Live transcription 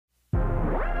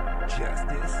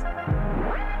Justice,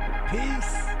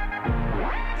 peace,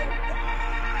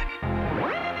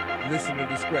 listener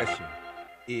discretion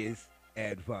is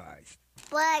advised.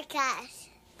 Podcast.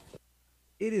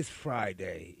 It is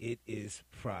Friday.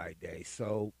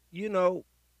 So,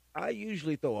 I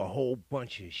usually throw a whole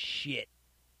bunch of shit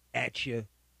at you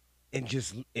and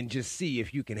just see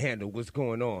if you can handle what's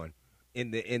going on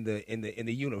in the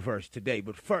universe today.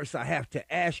 But first, I have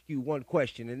to ask you one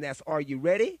question, and that's: are you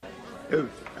ready?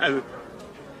 Ready?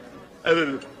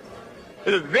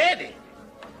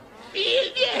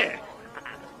 Yeah.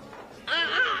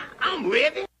 I'm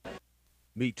ready.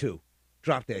 Me too.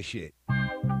 Drop that shit.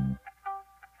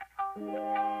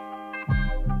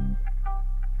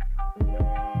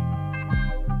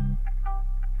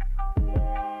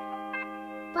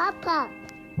 Papa.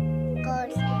 Go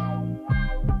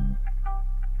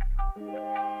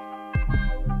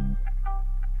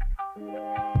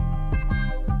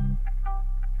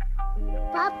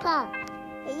Papa.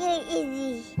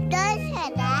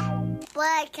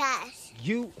 Podcast.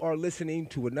 You are listening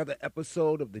to another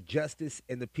episode of the Justice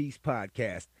and the Peace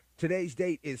podcast. Today's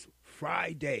date is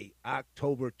Friday,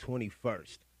 October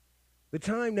 21st. The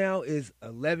time now is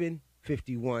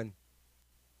 11:51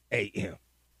 a.m.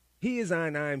 He is I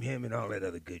and I'm him and all that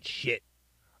other good shit.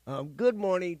 Good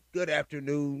morning, good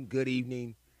afternoon, good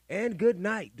evening, and good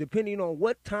night, depending on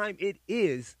what time it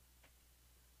is.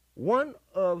 One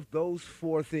of those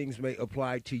four things may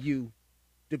apply to you,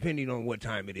 depending on what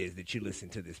time it is that you listen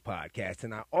to this podcast.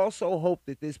 And I also hope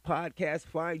that this podcast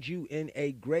finds you in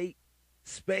a great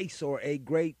space or a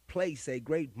great place, a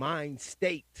great mind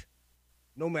state.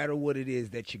 No matter what it is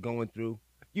that you're going through,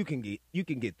 you can get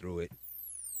through it.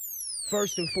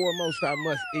 First and foremost, I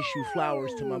must issue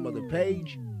flowers to my mother,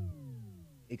 Paige.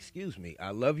 Excuse me,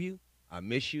 I love you. I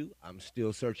miss you. I'm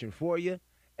still searching for you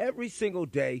every single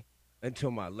day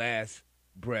until my last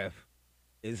breath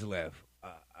is left.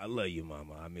 I love you,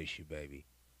 mama. I miss you, baby.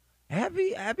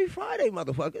 Happy Friday,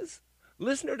 motherfuckers.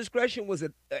 Listener discretion was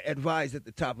advised at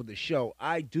the top of the show.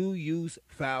 I do use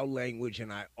foul language,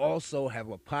 and I also have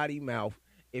a potty mouth.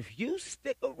 If you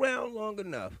stick around long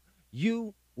enough,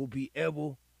 you will be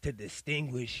able to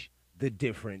distinguish the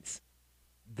difference.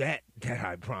 That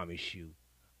I promise you.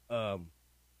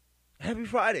 Happy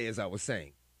Friday, as I was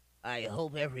saying. I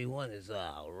hope everyone is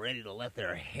ready to let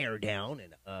their hair down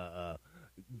and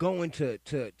going to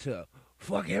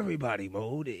fuck everybody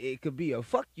mode. It could be a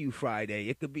fuck you Friday.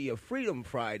 It could be a freedom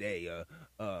Friday,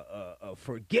 a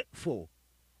forgetful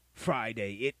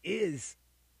Friday. It is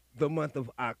the month of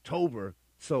October,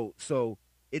 so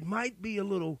it might be a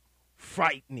little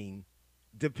frightening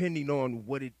depending on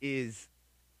what it is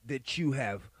that you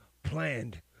have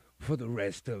planned for the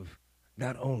rest of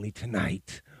not only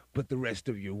tonight, but the rest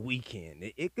of your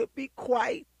weekend. It could be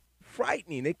quite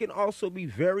frightening. It can also be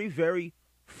very, very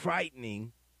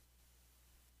frightening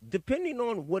depending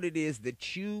on what it is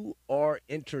that you are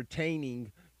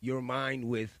entertaining your mind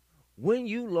with when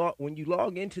you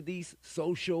log into these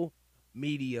social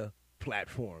media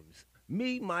platforms.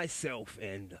 Me, myself,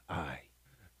 and I.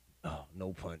 Oh,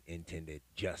 no pun intended,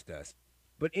 just us.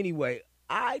 But anyway,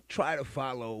 I try to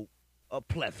follow a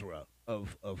plethora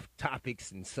of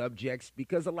topics and subjects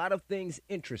because a lot of things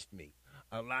interest me.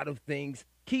 A lot of things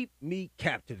keep me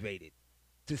captivated,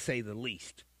 to say the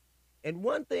least. And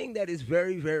one thing that is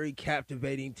very, very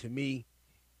captivating to me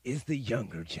is the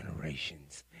younger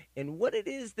generations and what it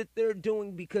is that they're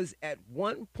doing, because at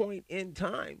one point in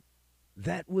time,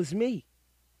 that was me.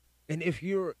 And if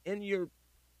you're in your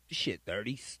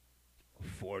 30s,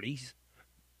 40s,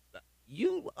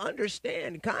 you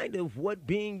understand kind of what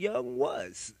being young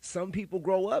was. Some people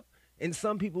grow up and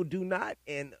some people do not,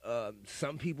 and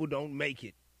some people don't make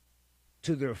it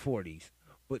to their 40s.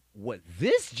 But what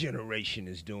this generation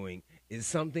is doing is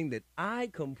something that I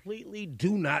completely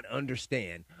do not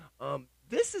understand.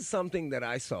 This is something that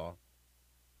I saw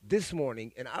this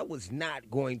morning, and I was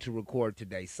not going to record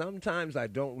today. Sometimes I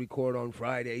don't record on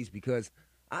Fridays because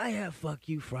I have Fuck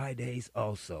You Fridays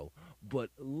also. But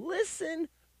listen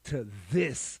to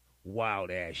this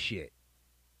wild-ass shit.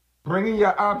 Bringing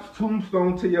your ops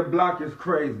tombstone to your block is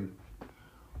crazy.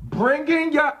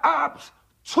 Bringing your ops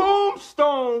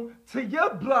tombstone to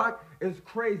your block is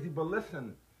crazy. But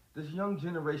listen, this young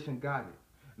generation got it.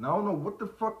 And I don't know what the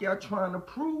fuck y'all trying to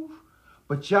prove,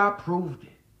 but y'all proved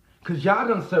it. Because y'all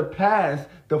done surpassed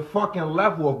the fucking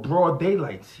level of broad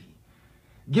daylight shit.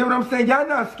 Get what I'm saying? Y'all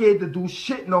not scared to do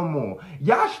shit no more.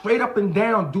 Y'all straight up and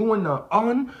down doing the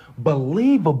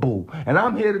unbelievable. And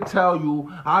I'm here to tell you,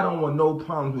 I don't want no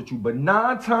problems with you. But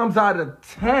 9 times out of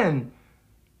 10,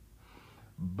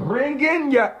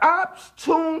 bringing your ops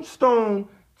tombstone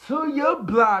to your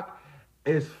block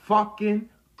is fucking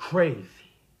crazy.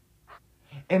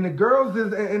 And the girls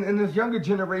in this younger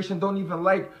generation don't even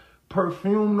like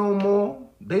perfume no more.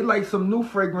 They like some new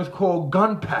fragrance called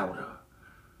gunpowder.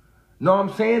 Know what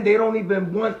I'm saying? They don't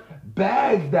even want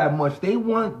bags that much. They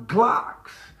want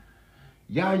Glocks.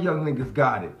 Y'all young niggas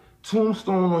got it.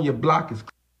 Tombstone on your block is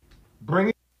bring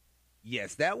it.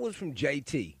 Yes, that was from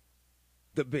JT,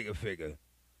 the bigger figure.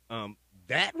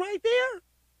 That right there,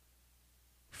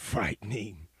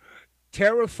 frightening,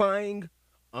 terrifying,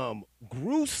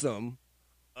 gruesome.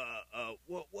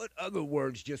 What other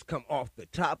words just come off the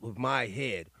top of my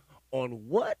head on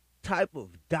what type of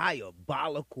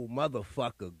diabolical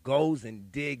motherfucker goes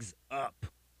and digs up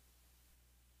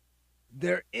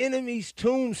their enemy's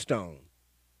tombstone,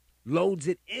 loads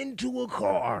it into a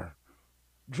car,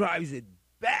 drives it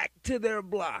back to their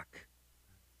block,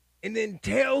 and then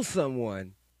tells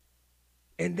someone,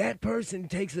 and that person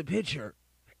takes a picture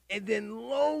and then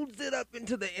loads it up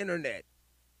into the internet.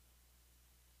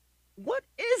 What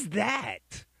is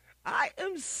that? I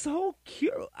am so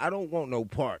curious. I don't want no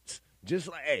parts. Just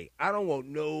like, hey, I don't want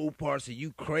no parts of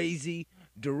you crazy,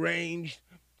 deranged,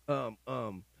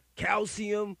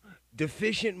 calcium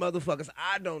deficient motherfuckers.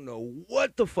 I don't know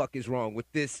what the fuck is wrong with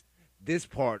this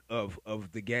part of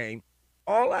the game.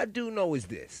 All I do know is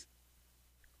this.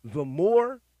 The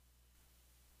more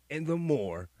and the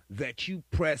more that you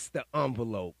press the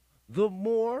envelope, the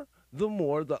more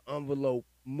the envelope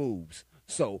moves.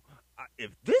 So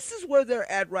if this is where they're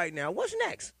at right now, what's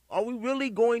next? Are we really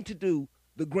going to do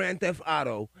the Grand Theft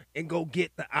Auto and go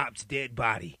get the op's dead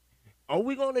body? Are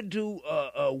we going to do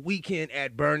a weekend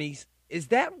at Bernie's? Is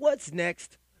that what's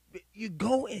next? You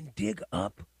go and dig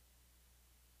up.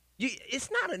 It's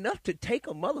not enough to take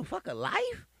a motherfucker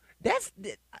life.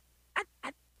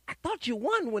 I thought you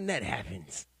won when that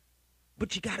happens.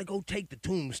 But you got to go take the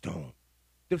tombstone.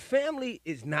 The family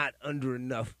is not under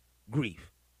enough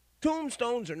grief.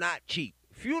 Tombstones are not cheap.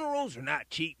 Funerals are not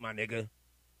cheap, my nigga.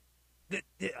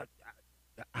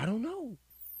 I don't know.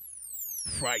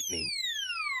 Frightening.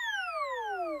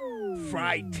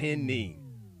 Frightening.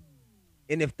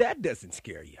 And if that doesn't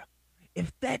scare you,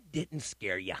 if that didn't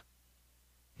scare you,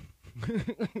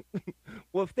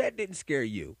 well, if that didn't scare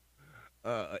you,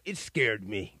 it scared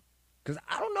me. Because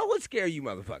I don't know what scared you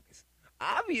motherfuckers.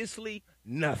 Obviously,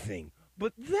 nothing.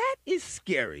 But that is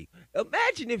scary.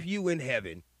 Imagine if you in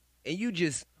heaven and you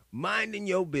just minding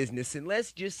your business, and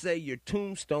let's just say your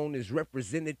tombstone is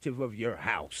representative of your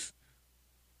house.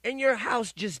 And your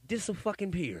house just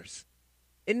disappears.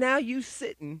 And now you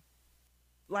sitting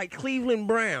like Cleveland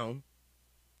Brown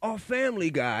or Family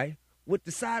Guy with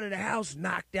the side of the house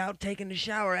knocked out, taking the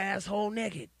shower asshole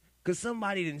naked. Because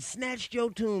somebody done snatched your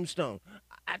tombstone.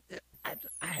 I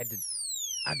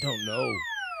don't know.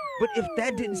 But if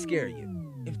that didn't scare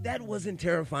you, if that wasn't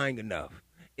terrifying enough,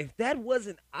 if that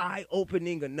wasn't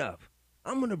eye-opening enough,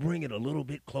 I'm going to bring it a little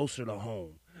bit closer to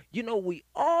home. You know, we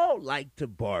all like to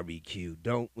barbecue,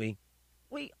 don't we?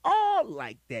 We all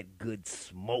like that good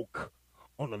smoke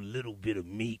on a little bit of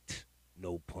meat.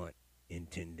 No pun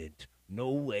intended.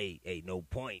 No way. Hey, no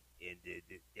point.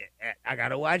 I got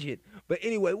to watch it. But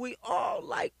anyway, we all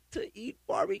like to eat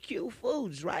barbecue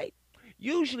foods, right?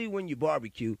 Usually when you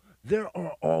barbecue, there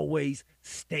are always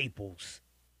staples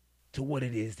to what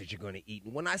it is that you're going to eat.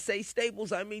 And when I say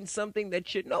staples, I mean something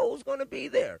that you know is going to be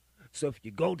there. So if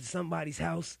you go to somebody's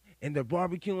house and they're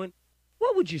barbecuing,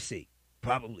 what would you see?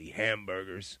 Probably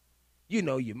hamburgers. You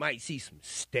know, you might see some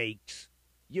steaks.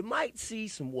 You might see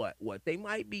some what? They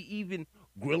might be even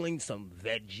grilling some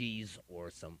veggies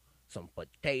or some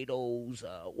potatoes.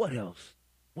 What else?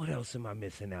 What else am I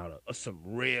missing out on? Some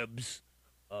ribs.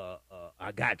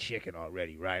 I got chicken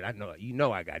already, right? I know, you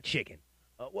know I got chicken.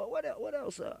 What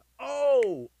else?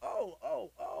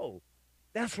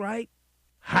 That's right.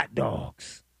 Hot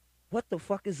dogs. What the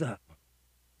fuck is up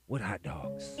with hot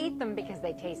dogs? Eat them because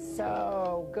they taste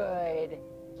so good.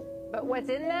 But what's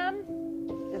in them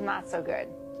is not so good.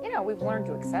 You know, we've learned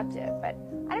to accept it, but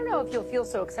I don't know if you'll feel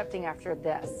so accepting after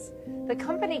this. The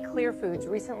company Clear Foods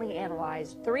recently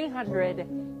analyzed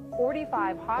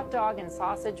 345 hot dog and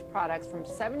sausage products from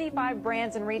 75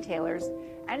 brands and retailers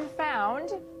and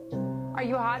found, are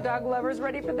you hot dog lovers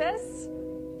ready for this?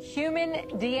 Human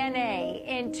DNA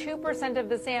in 2% of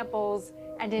the samples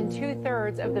and in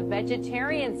 2/3 of the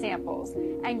vegetarian samples.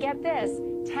 And get this,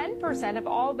 10% of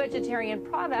all vegetarian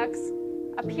products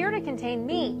appear to contain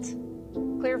meat.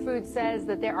 Clear Foods says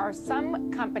that there are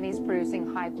some companies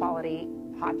producing high-quality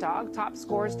hot dog, top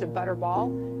scores to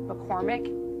Butterball, McCormick,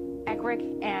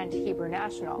 Eckrich, and Hebrew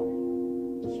National.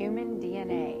 Human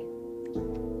DNA.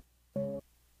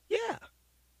 Yeah.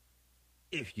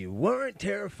 If you weren't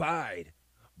terrified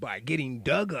by getting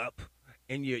dug up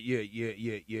and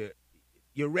your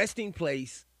resting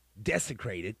place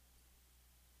desecrated.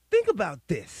 Think about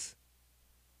this.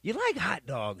 You like hot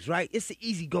dogs, right? It's an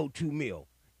easy go-to meal.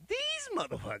 These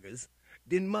motherfuckers,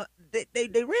 they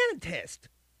ran a test.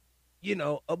 You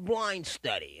know, a blind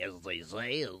study, as they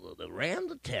say. They ran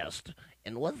the test.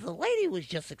 And what the lady was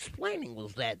just explaining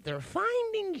was that they're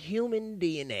finding human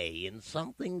DNA in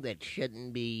something that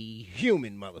shouldn't be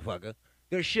human, motherfucker.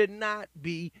 There should not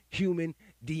be human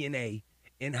DNA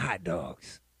in hot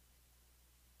dogs.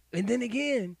 And then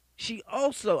again, she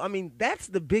also, I mean, that's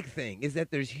the big thing, is that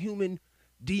there's human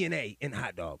DNA in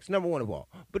hot dogs, number one of all.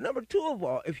 But number two of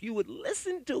all, if you would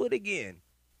listen to it again,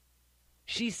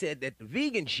 she said that the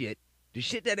vegan shit, the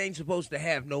shit that ain't supposed to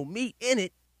have no meat in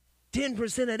it,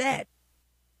 10% of that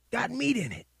got meat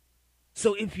in it.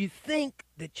 So if you think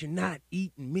that you're not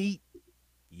eating meat,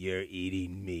 you're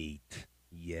eating meat.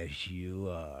 Yes, you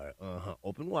are.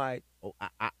 Open wide.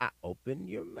 Open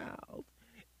your mouth.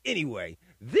 Anyway,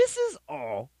 this is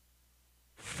all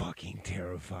fucking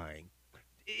terrifying.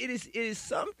 It is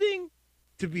something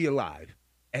to be alive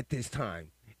at this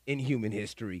time in human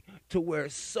history, to where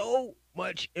so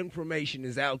much information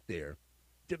is out there.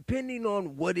 Depending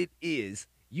on what it is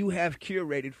you have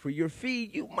curated for your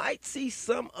feed, you might see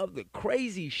some of the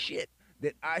crazy shit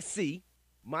that I see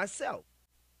myself.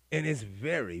 And it's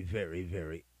very, very,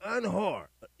 very unhard.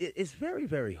 It's very,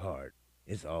 very hard.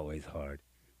 It's always hard.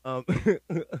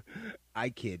 I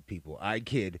kid, people. I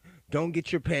kid. Don't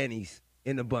get your panties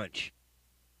in a bunch.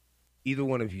 Either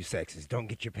one of you sexes, don't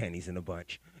get your panties in a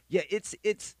bunch. Yeah, it's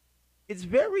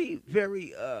very,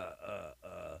 very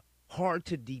hard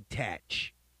to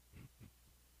detach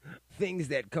things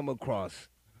that come across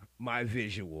my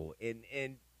visual,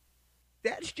 and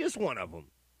that's just one of them.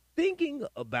 Thinking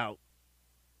about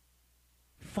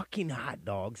fucking hot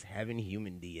dogs having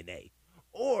human DNA,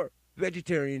 or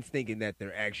vegetarians thinking that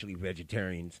they're actually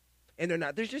vegetarians and they're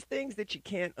not. There's just things that you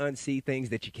can't unsee, things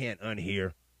that you can't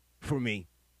unhear. For me,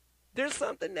 there's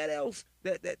something else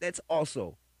that's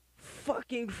also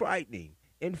fucking frightening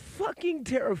and fucking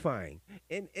terrifying,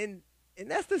 and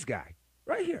that's this guy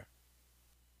right here.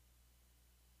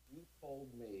 You told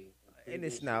me, and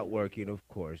it's not working, of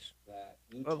course. that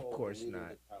you Of told course the leader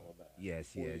not. of the Taliban Yes,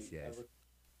 before yes, you yes. ever-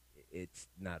 It's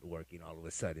not working all of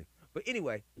a sudden. But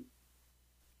anyway,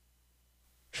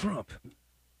 Trump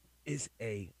is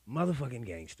a motherfucking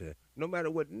gangster. No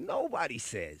matter what nobody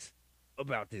says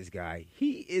about this guy,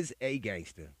 he is a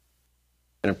gangster.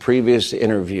 In a previous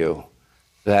interview,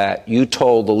 that you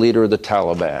told the leader of the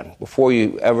Taliban, before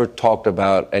you ever talked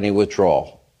about any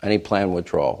withdrawal, any planned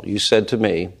withdrawal, you said to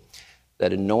me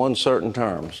that in no uncertain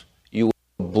terms, you would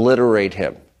obliterate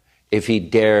him if he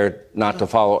dared not to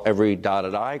follow every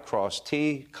dotted I, cross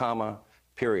T, comma,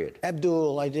 period.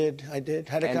 Abdul, I did. Had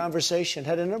a And- conversation,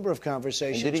 had a number of And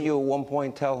conversations. didn't you at one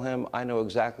point tell him, I know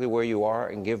exactly where you are,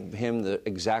 and give him the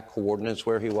exact coordinates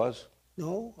where he was?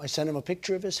 No, I sent him a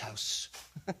picture of his house.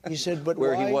 He said, but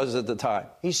Where why? he was at the time.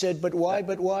 He said, but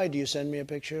why do you send me a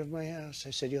picture of my house?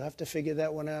 I said, you'll have to figure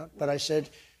that one out. But I said,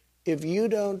 if you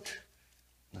do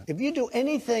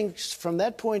anything from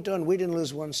that point on, we didn't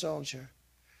lose one soldier.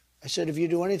 I said, if you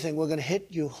do anything, we're going to hit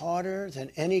you harder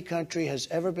than any country has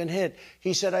ever been hit.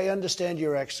 He said, I understand,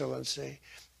 Your Excellency.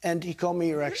 And he called me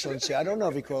Your Excellency. I don't know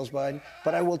if he calls Biden,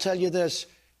 but I will tell you this.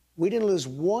 We didn't lose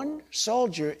one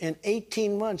soldier in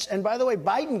 18 months. And by the way,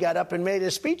 Biden got up and made a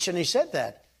speech, and he said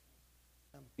that.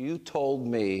 You told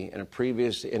me in a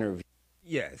previous interview.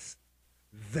 Yes,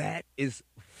 that is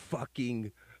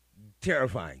fucking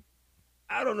terrifying.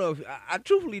 I don't know if I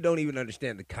truthfully don't even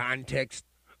understand the context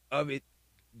of it,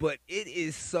 but it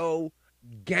is so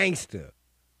gangster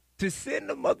to send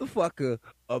a motherfucker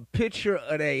a picture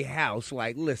of their house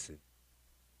like, listen,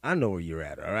 I know where you're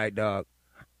at, all right, dog?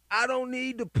 I don't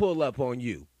need to pull up on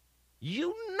you.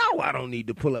 You know I don't need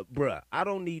to pull up, bruh. I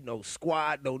don't need no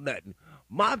squad, no nothing.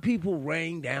 My people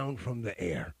rain down from the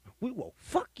air. We will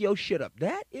fuck your shit up.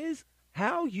 That is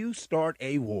how you start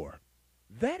a war.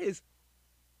 That is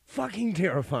fucking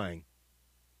terrifying.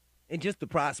 And just the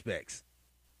prospects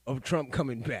of Trump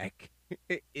coming back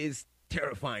is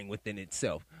terrifying within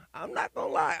itself. I'm not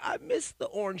gonna lie, I miss the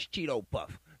orange Cheeto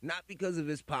puff. Not because of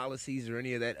his policies or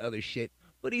any of that other shit,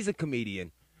 but he's a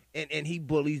comedian. And he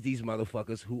bullies these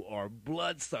motherfuckers who are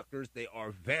bloodsuckers. They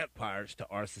are vampires to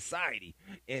our society.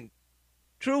 And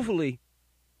truthfully,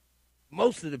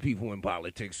 most of the people in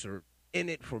politics are in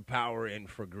it for power and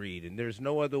for greed. And there's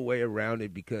no other way around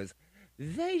it, because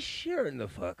they sure in the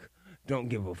fuck don't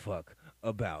give a fuck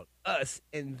about us.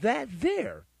 And that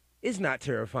there is not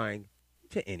terrifying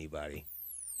to anybody.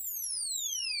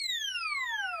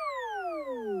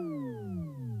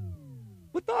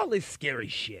 with all this scary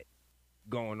shit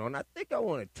going on, I think I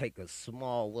want to take a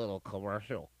small little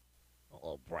commercial, a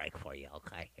little break for you.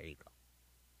 Okay, here you go.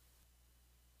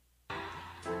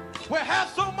 We have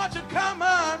so much in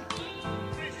common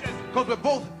because we've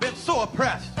both been so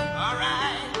oppressed. All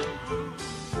right.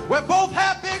 We both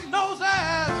have big noses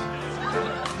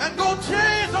and gold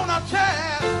chains on our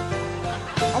chest.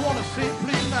 I want to sing,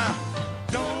 please now.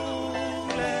 Don't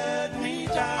let me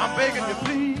down. I'm begging you,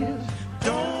 please.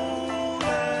 Don't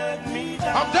let me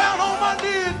down. I'm down on my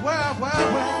knees. Well.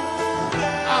 Don't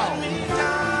let me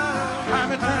down.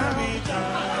 Time and time.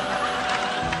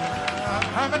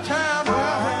 Time and time.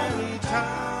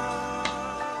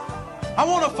 I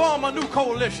want to form a new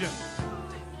coalition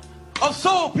of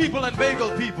soul people and bagel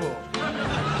people.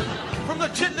 From the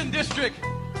Chitlin district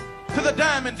to the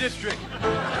Diamond district.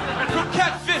 From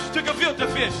catfish to gefilte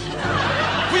fish.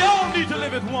 We all need to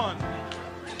live as one.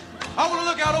 I want to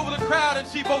look out over the crowd and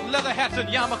see both leather hats and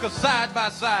yarmulkes side by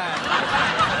side.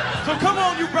 So come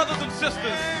on, you brothers and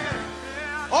sisters.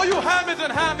 All you Hamids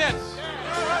and Hamettes.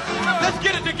 Let's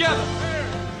get it together.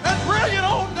 And bring it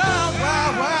on down.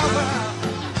 Wow.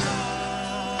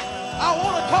 I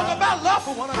want to talk about love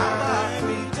for one another.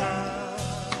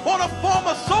 Want to form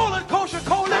a soul and kosher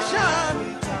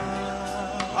coalition.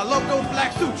 I love those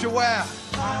black suits you wear.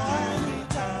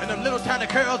 And them little tiny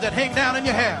curls that hang down in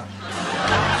your hair.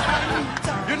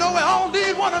 You know we all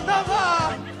need one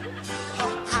another.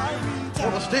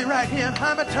 Want to stay right here in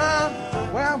Hamilton.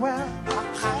 Well.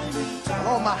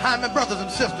 All my Hyman brothers and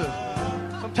sisters.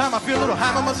 Sometimes I feel a little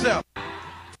Hyman myself.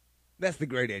 That's the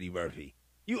great Eddie Murphy.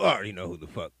 You already know who the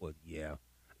fuck was. Yeah.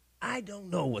 I don't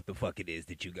know what the fuck it is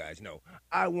that you guys know.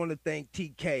 I want to thank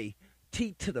TK,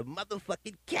 T to the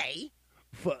motherfucking K,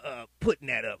 for putting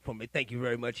that up for me. Thank you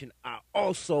very much. And I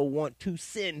also want to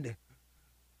send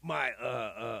my,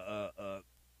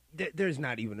 there's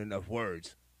not even enough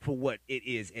words for what it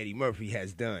is Eddie Murphy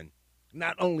has done.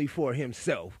 Not only for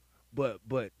himself, but,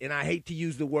 and I hate to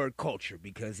use the word culture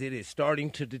because it is starting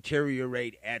to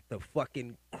deteriorate at the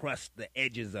fucking crust, the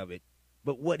edges of it.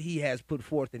 But what he has put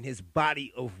forth in his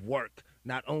body of work,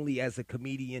 not only as a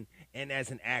comedian and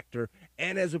as an actor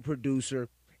and as a producer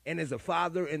and as a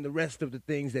father and the rest of the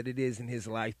things that it is in his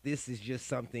life, this is just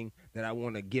something that I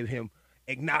want to give him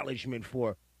acknowledgement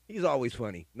for. He's always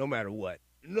funny, no matter what.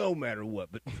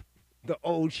 But the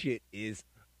old shit is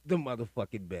the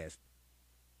motherfucking best.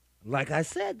 Like I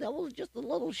said, that was just a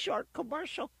little short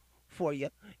commercial for you.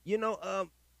 You know,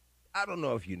 I don't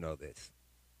know if you know this.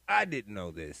 I didn't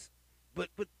know this. But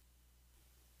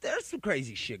there's some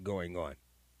crazy shit going on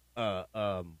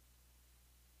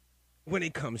when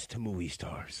it comes to movie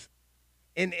stars.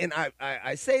 And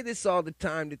I say this all the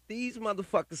time, that these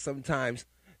motherfuckers sometimes,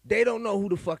 they don't know who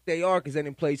the fuck they are because they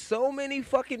done played so many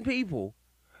fucking people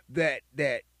that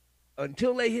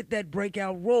until they hit that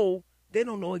breakout role, they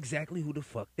don't know exactly who the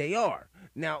fuck they are.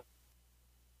 Now,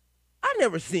 I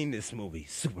never seen this movie,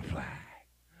 Superfly.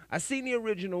 I seen the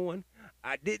original one.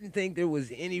 I didn't think there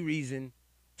was any reason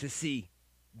to see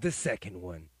the second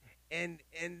one, and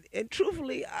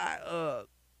truthfully, I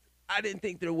didn't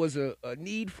think there was a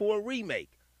need for a remake.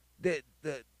 The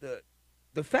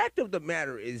fact of the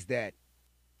matter is that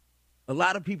a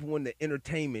lot of people in the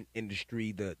entertainment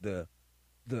industry, the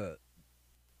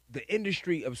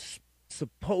industry of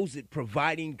supposed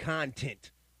providing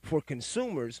content for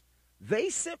consumers, they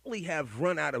simply have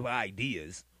run out of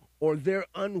ideas, or they're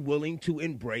unwilling to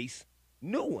embrace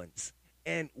new ones.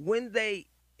 And when they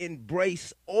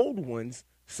embrace old ones,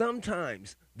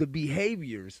 sometimes the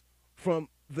behaviors from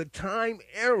the time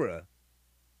era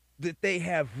that they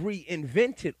have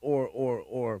reinvented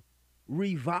or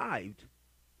revived,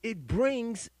 it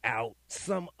brings out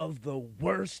some of the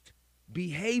worst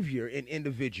behavior in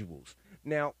individuals.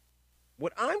 Now,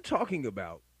 what I'm talking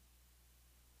about,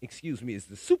 is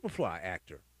the Superfly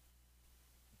actor,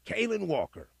 Kalen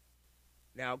Walker.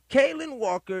 Now, Kalen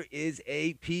Walker is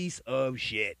a piece of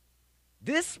shit.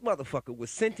 This motherfucker was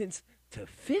sentenced to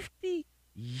 50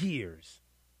 years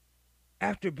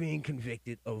after being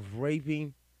convicted of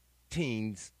raping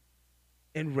teens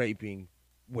and raping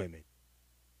women.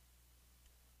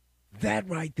 That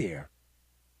right there,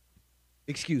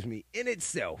 in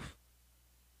itself,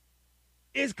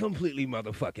 is completely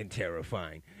motherfucking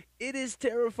terrifying. It is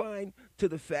terrifying to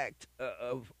the fact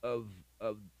of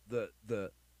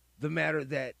the matter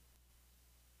that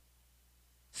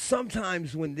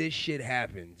sometimes when this shit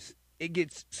happens, it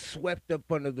gets swept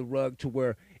up under the rug to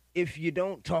where if you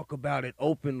don't talk about it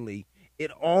openly,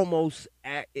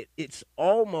 it's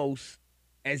almost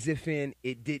as if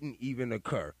it didn't even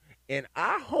occur. And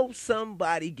I hope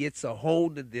somebody gets a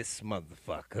hold of this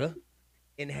motherfucker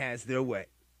and has their way.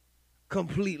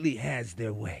 completely has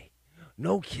their way.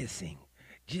 No kissing.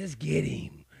 Just get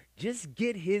him. Just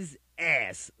get his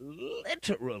ass.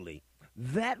 Literally.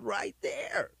 That right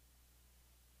there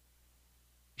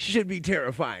should be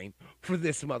terrifying for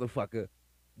this motherfucker,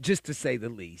 just to say the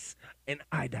least. And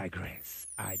I digress.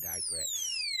 Oh,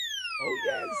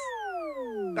 yes.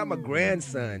 Got my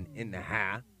grandson in the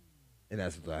house. And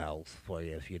that's the house for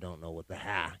you if you don't know what the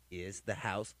house is. The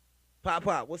house.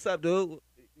 Pop, what's up, dude?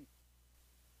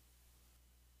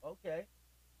 Okay.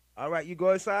 All right, you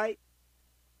go inside?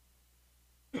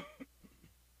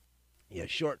 Yeah,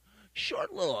 short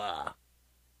little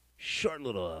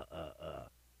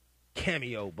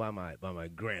cameo by my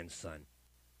grandson.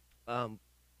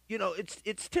 You know,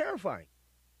 it's terrifying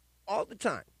all the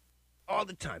time,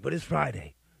 but it's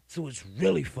Friday, so it's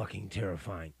really fucking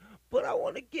terrifying. But I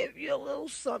want to give you a little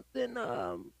something.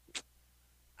 I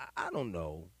don't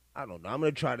know. I'm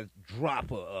gonna try to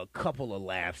drop a couple of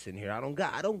laughs in here. I don't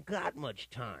got much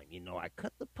time. You know, I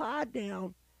cut the pod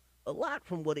down a lot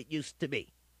from what it used to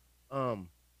be.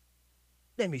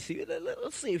 Let me see.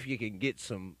 Let's see if you can get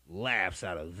some laughs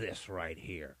out of this right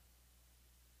here.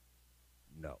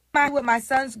 No. With my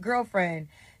son's girlfriend.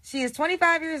 She is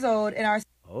 25 years old and our...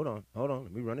 Hold on.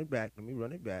 Let me run it back.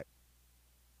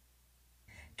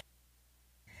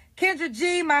 Kendra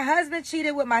G, my husband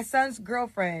cheated with my son's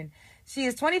girlfriend. She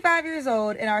is 25 years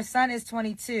old and our son is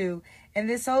 22. And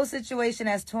this whole situation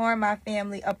has torn my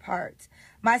family apart.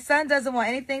 My son doesn't want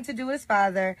anything to do with his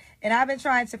father, and I've been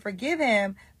trying to forgive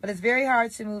him, but it's very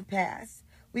hard to move past.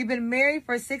 We've been married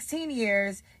for 16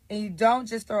 years, and you don't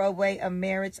just throw away a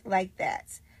marriage like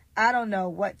that. I don't know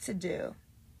what to do.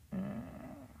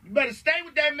 You better stay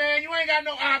with that man. You ain't got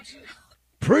no options.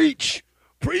 Preach,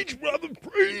 brother,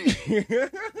 preach.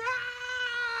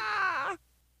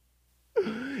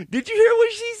 Did you hear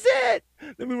what she said?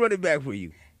 Let me run it back for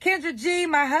you. Kendra G,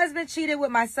 my husband cheated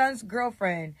with my son's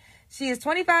girlfriend. She is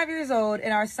 25 years old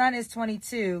and our son is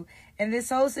 22, and this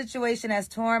whole situation has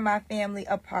torn my family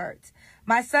apart.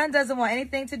 My son doesn't want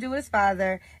anything to do with his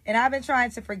father, and I've been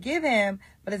trying to forgive him,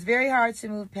 but it's very hard to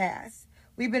move past.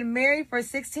 We've been married for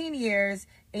 16 years,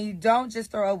 and you don't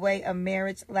just throw away a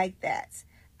marriage like that.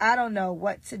 I don't know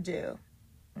what to do.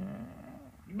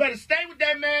 You better stay with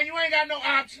that man. You ain't got no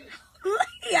options.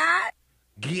 Yeah.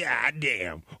 God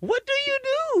damn. What do you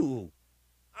do?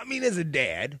 I mean, as a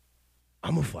dad,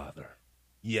 I'm a father.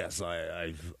 Yes,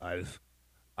 I've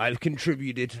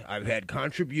contributed. I've had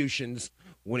contributions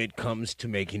when it comes to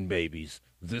making babies.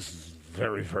 This is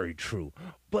very, very true.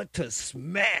 But to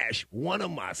smash one of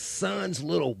my son's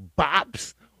little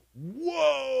bops,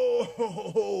 whoa,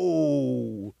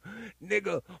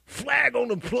 nigga, flag on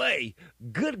the play.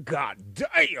 Good God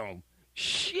damn,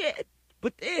 shit.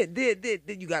 But then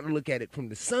you got to look at it from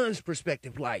the son's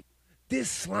perspective, like this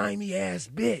slimy ass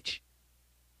bitch.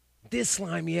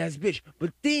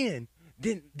 But then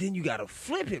you got to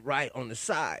flip it right on the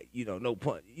side. You know, no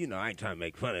pun. You know, I ain't trying to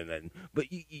make fun of nothing.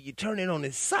 But you turn it on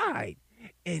its side,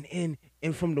 and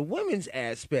from the women's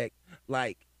aspect,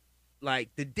 like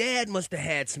the dad must have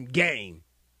had some game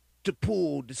to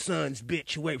pull the son's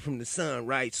bitch away from the son,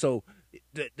 right? So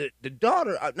the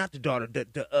daughter, not the daughter,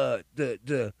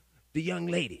 the young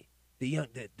lady, the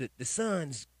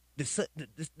son's the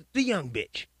young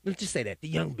bitch. Let's just say that, the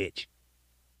young bitch.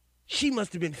 She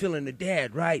must have been feeling the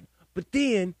dad, right? But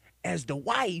then, as the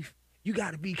wife, you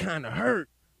got to be kind of hurt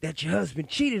that your husband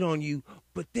cheated on you.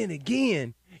 But then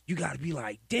again, you got to be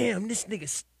like, damn, this nigga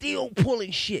still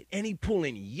pulling shit. And he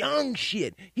pulling young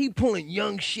shit. He pulling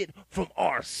young shit from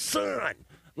our son.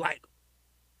 Like,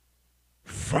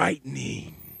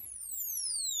 frightening.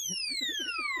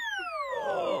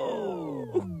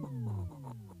 Oh.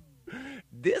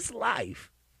 This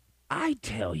life, I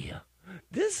tell you,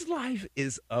 this life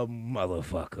is a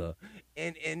motherfucker.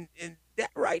 And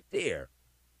that right there,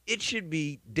 it should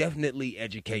be definitely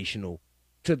educational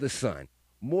to the son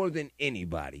more than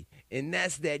anybody. And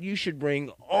that's that you should bring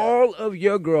all of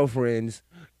your girlfriends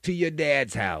to your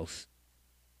dad's house.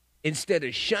 Instead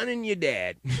of shunning your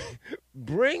dad,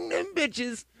 bring them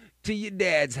bitches to your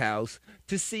dad's house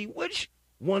to see which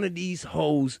one of these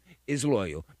hoes is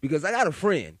loyal. Because I got a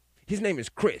friend. His name is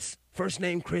Chris. First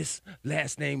name Chris,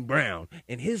 last name Brown.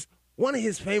 And one of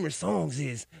his favorite songs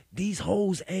is "These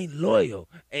Hoes Ain't Loyal."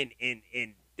 And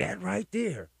that right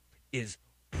there is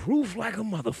proof like a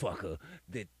motherfucker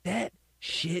that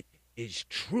shit is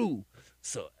true.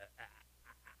 So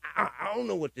I don't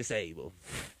know what to say, but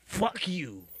fuck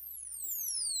you.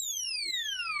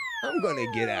 I'm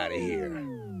gonna get out of here.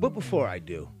 But before I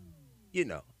do, you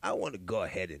know, I want to go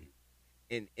ahead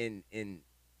and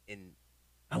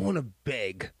I want to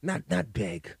beg, not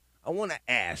beg. I want to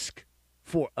ask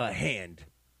for a hand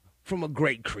from a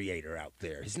great creator out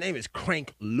there. His name is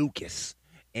Crank Lucas,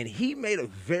 and he made a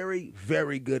very,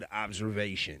 very good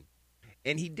observation,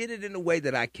 and he did it in a way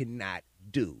that I cannot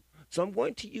do. So I'm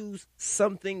going to use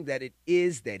something that it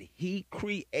is that he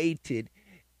created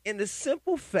in the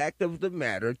simple fact of the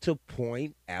matter to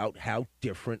point out how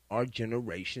different our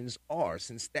generations are.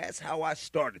 Since that's how I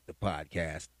started the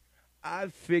podcast, I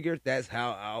figured that's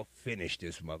how I'll finish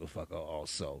this motherfucker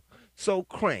also. So,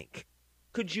 Crank,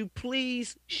 could you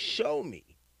please show me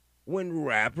when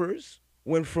rappers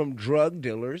went from drug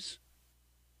dealers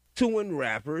to when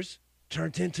rappers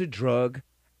turned into drug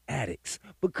addicts?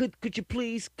 But could you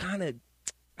please kind of,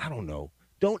 I don't know,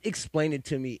 don't explain it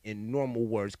to me in normal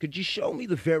words. Could you show me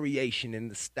the variation in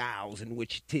the styles in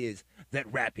which it is that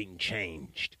rapping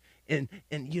changed? And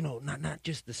you know, not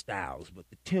just the styles, but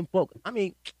the tempo. I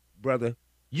mean, brother,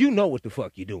 you know what the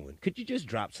fuck you're doing. Could you just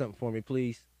drop something for me,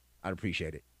 please? I'd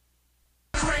appreciate it.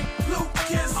 Crank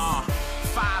Lucas.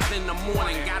 5 in the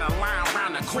morning, got a line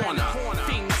around the corner.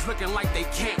 Things looking like they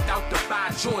camped out to buy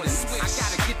Jordans. I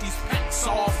gotta get these packs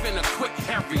off in a quick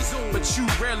hurry. But you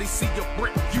rarely see a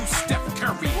brick, you Steph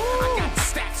Curry. I got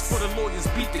stats for the lawyers,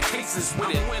 beat the cases with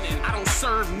it. I don't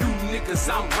serve new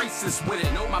niggas, I'm racist with it.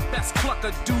 My best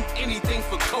plucker do anything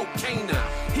for cocaine.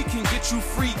 He can get you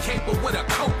free cable with a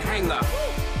coat hanger.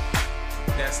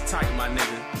 That's tight, my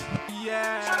nigga.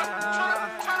 Yeah.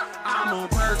 I'm on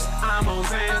perks, I'm on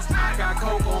Zans, I got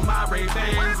coke on my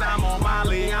Ray-Bans, I'm on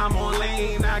Molly, I'm on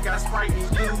lean, I got Sprite and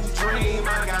Blue Dream,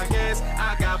 I got gas,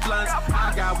 I got blunts,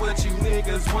 I got what you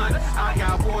niggas want, I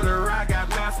got water, I got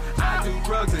meth, I do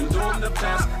drugs and do them the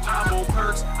best. I'm on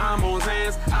perks, I'm on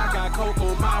Zans, I got coke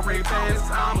on my Ray-Bans,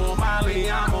 I'm on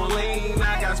Molly, I'm on lean,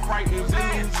 I got Sprite and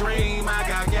Blue Dream, I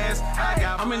got gas, I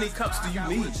got. How many cups do you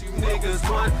need? What you niggas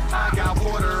want, I got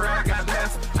water, I got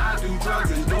meth, I do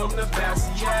drugs and do them the best,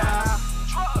 yeah.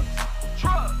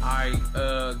 Alright,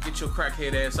 get your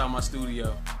crackhead ass out my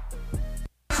studio.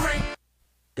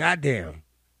 Goddamn.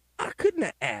 I couldn't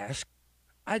have asked.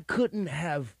 I couldn't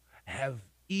have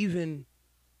even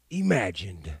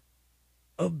imagined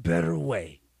a better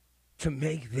way to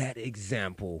make that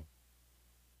example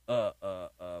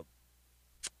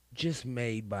just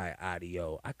made by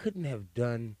audio. I couldn't have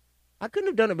done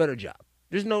a better job.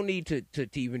 There's no need to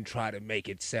even try to make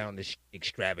it sound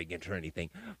extravagant or anything.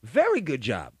 Very good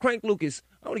job. Crank Lucas,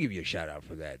 I want to give you a shout out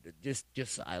for that.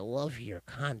 Just I love your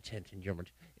content in German.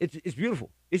 It's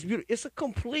beautiful. It's beautiful. It's a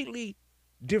completely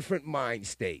different mind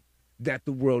state that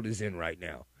the world is in right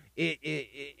now. And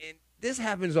this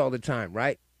happens all the time,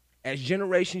 right? As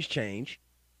generations change,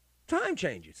 time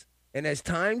changes. And as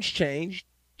times change,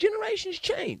 generations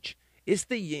change. It's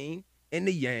the yin and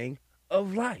the yang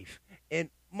of life. And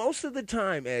most of the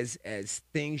time, as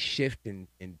things shift and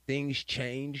things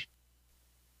change,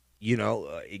 you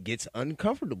know, it gets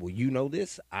uncomfortable. You know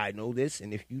this, I know this,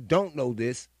 and if you don't know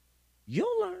this,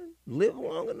 you'll learn. Live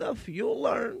long enough, you'll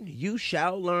learn. You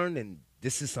shall learn, and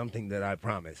this is something that I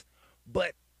promise.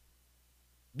 But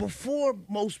before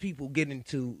most people get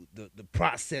into the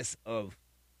process of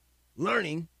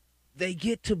learning, they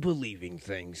get to believing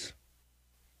things.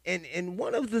 And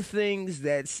one of the things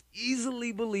that's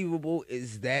easily believable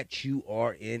is that you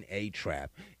are in a trap.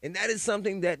 And that is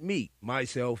something that me,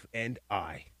 myself, and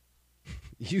I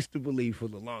used to believe for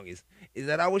the longest, is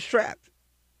that I was trapped.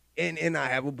 And I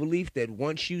have a belief that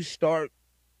once you start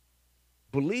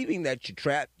believing that you're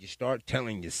trapped, you start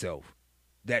telling yourself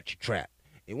that you're trapped.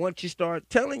 And once you start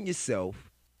telling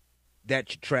yourself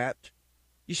that you're trapped,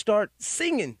 you start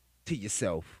singing to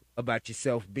yourself about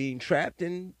yourself being trapped,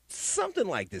 and something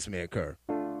like this may occur.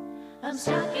 I'm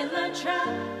stuck in the trap.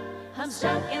 I'm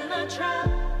stuck in the trap.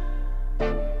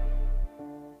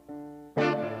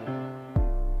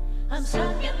 I'm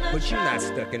stuck in the trap. But you're not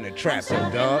stuck in the trap, though,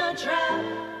 dog.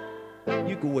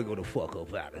 You can wiggle the fuck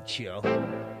up out of chill.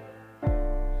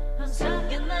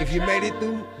 If you made it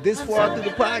through this far through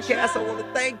the podcast, I want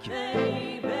to thank you.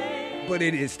 But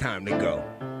it is time to go.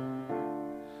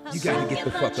 You gotta get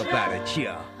the fuck up out of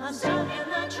here. I'm stuck in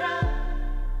the trap.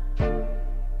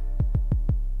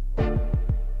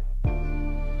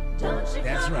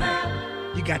 That's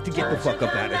right. You got to get the fuck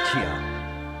up out of here.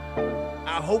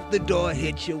 I hope the door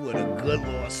hits you with a good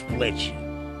Lord split you.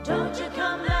 Don't you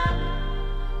come back.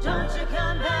 Don't you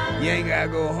come back. You ain't gotta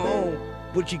go home,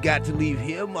 but you got to leave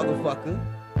here, motherfucker.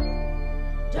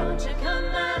 Don't you come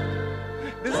back.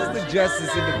 This is the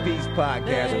Justice in the Peace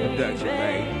podcast production,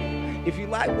 man. If you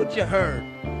like what you heard,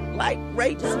 like,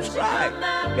 rate, and subscribe.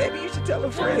 Maybe you should tell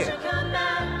a friend.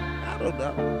 I don't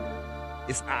know.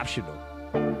 It's optional.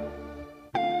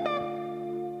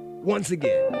 Once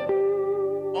again,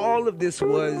 all of this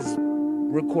was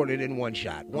recorded in one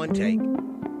shot, one take.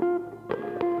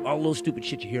 All those stupid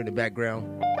shit you hear in the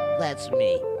background, that's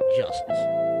me, Justice.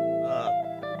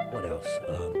 What else?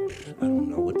 I don't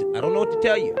know what to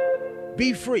tell you.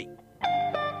 Be free.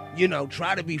 You know,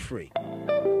 try to be free.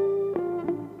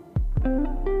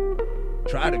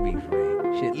 Try to be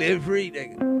free. Shit, live free,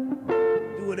 nigga.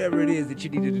 Do whatever it is that you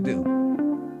needed to do.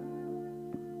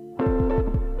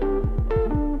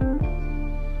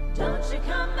 Don't you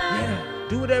come back. Yeah,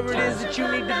 do whatever it is that you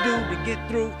need to do to get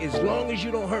through. As long as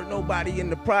you don't hurt nobody in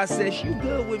the process, you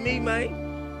good with me, man.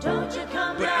 Don't you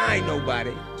come But back. I ain't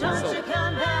nobody. Don't So you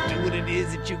come back. do what it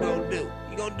is that you gonna do.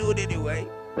 You gonna do it anyway.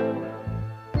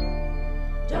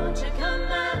 Don't you come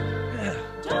back. Yeah.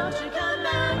 Don't you come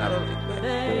back. I don't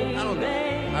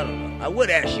know. I would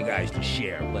ask you guys to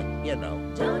share, but you know.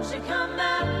 Don't you come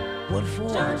back. What for?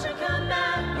 Don't you come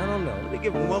back. I don't know. Let me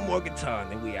give him one more guitar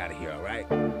and then we out of here, all right?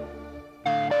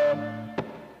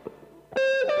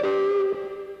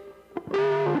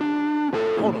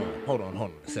 Hold on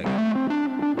a second.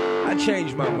 I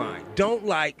changed my mind. Don't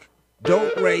like,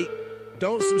 don't rate,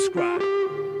 don't subscribe.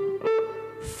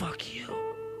 Fuck you.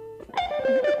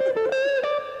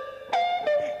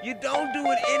 You don't do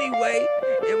it anyway,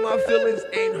 and my feelings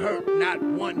ain't hurt not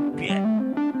one bit.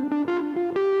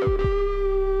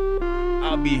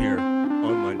 I'll be here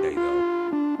on Monday, though.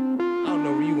 I don't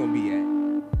know where you gonna be at.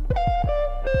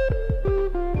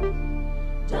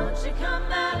 Don't you come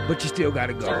back. But you still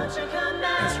gotta go. Don't you come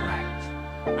back. That's right.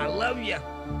 I love you,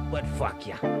 but fuck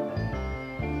ya.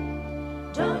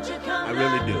 Don't you come I back.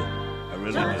 really do. I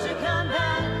really Don't you do. come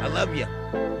back. I love you.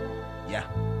 Yeah.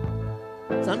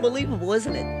 It's unbelievable,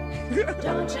 isn't it?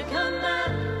 Don't you come back.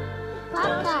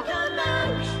 Don't you come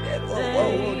back. Shit.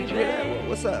 Whoa, did you hear that?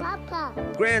 What's up?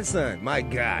 Papa. Grandson, my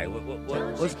guy.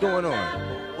 What's going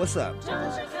on? What's up?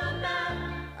 Don't you come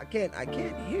back. I can't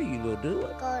hear you, little dude.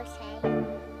 Go say.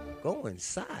 Go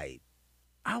inside.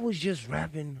 I was just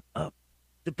wrapping up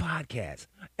the podcast.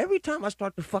 Every time I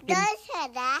start to fucking... Don't say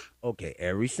that. Okay,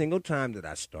 every single time that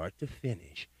I start to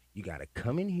finish, you gotta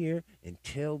come in here and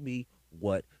tell me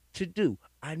what to do.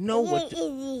 I know what to...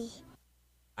 Easy.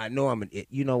 I know I'm an it.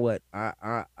 You know what?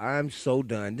 I'm so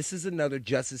done. This is another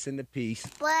Justice in the Peace.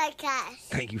 Podcast.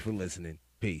 Thank you for listening.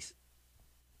 Peace.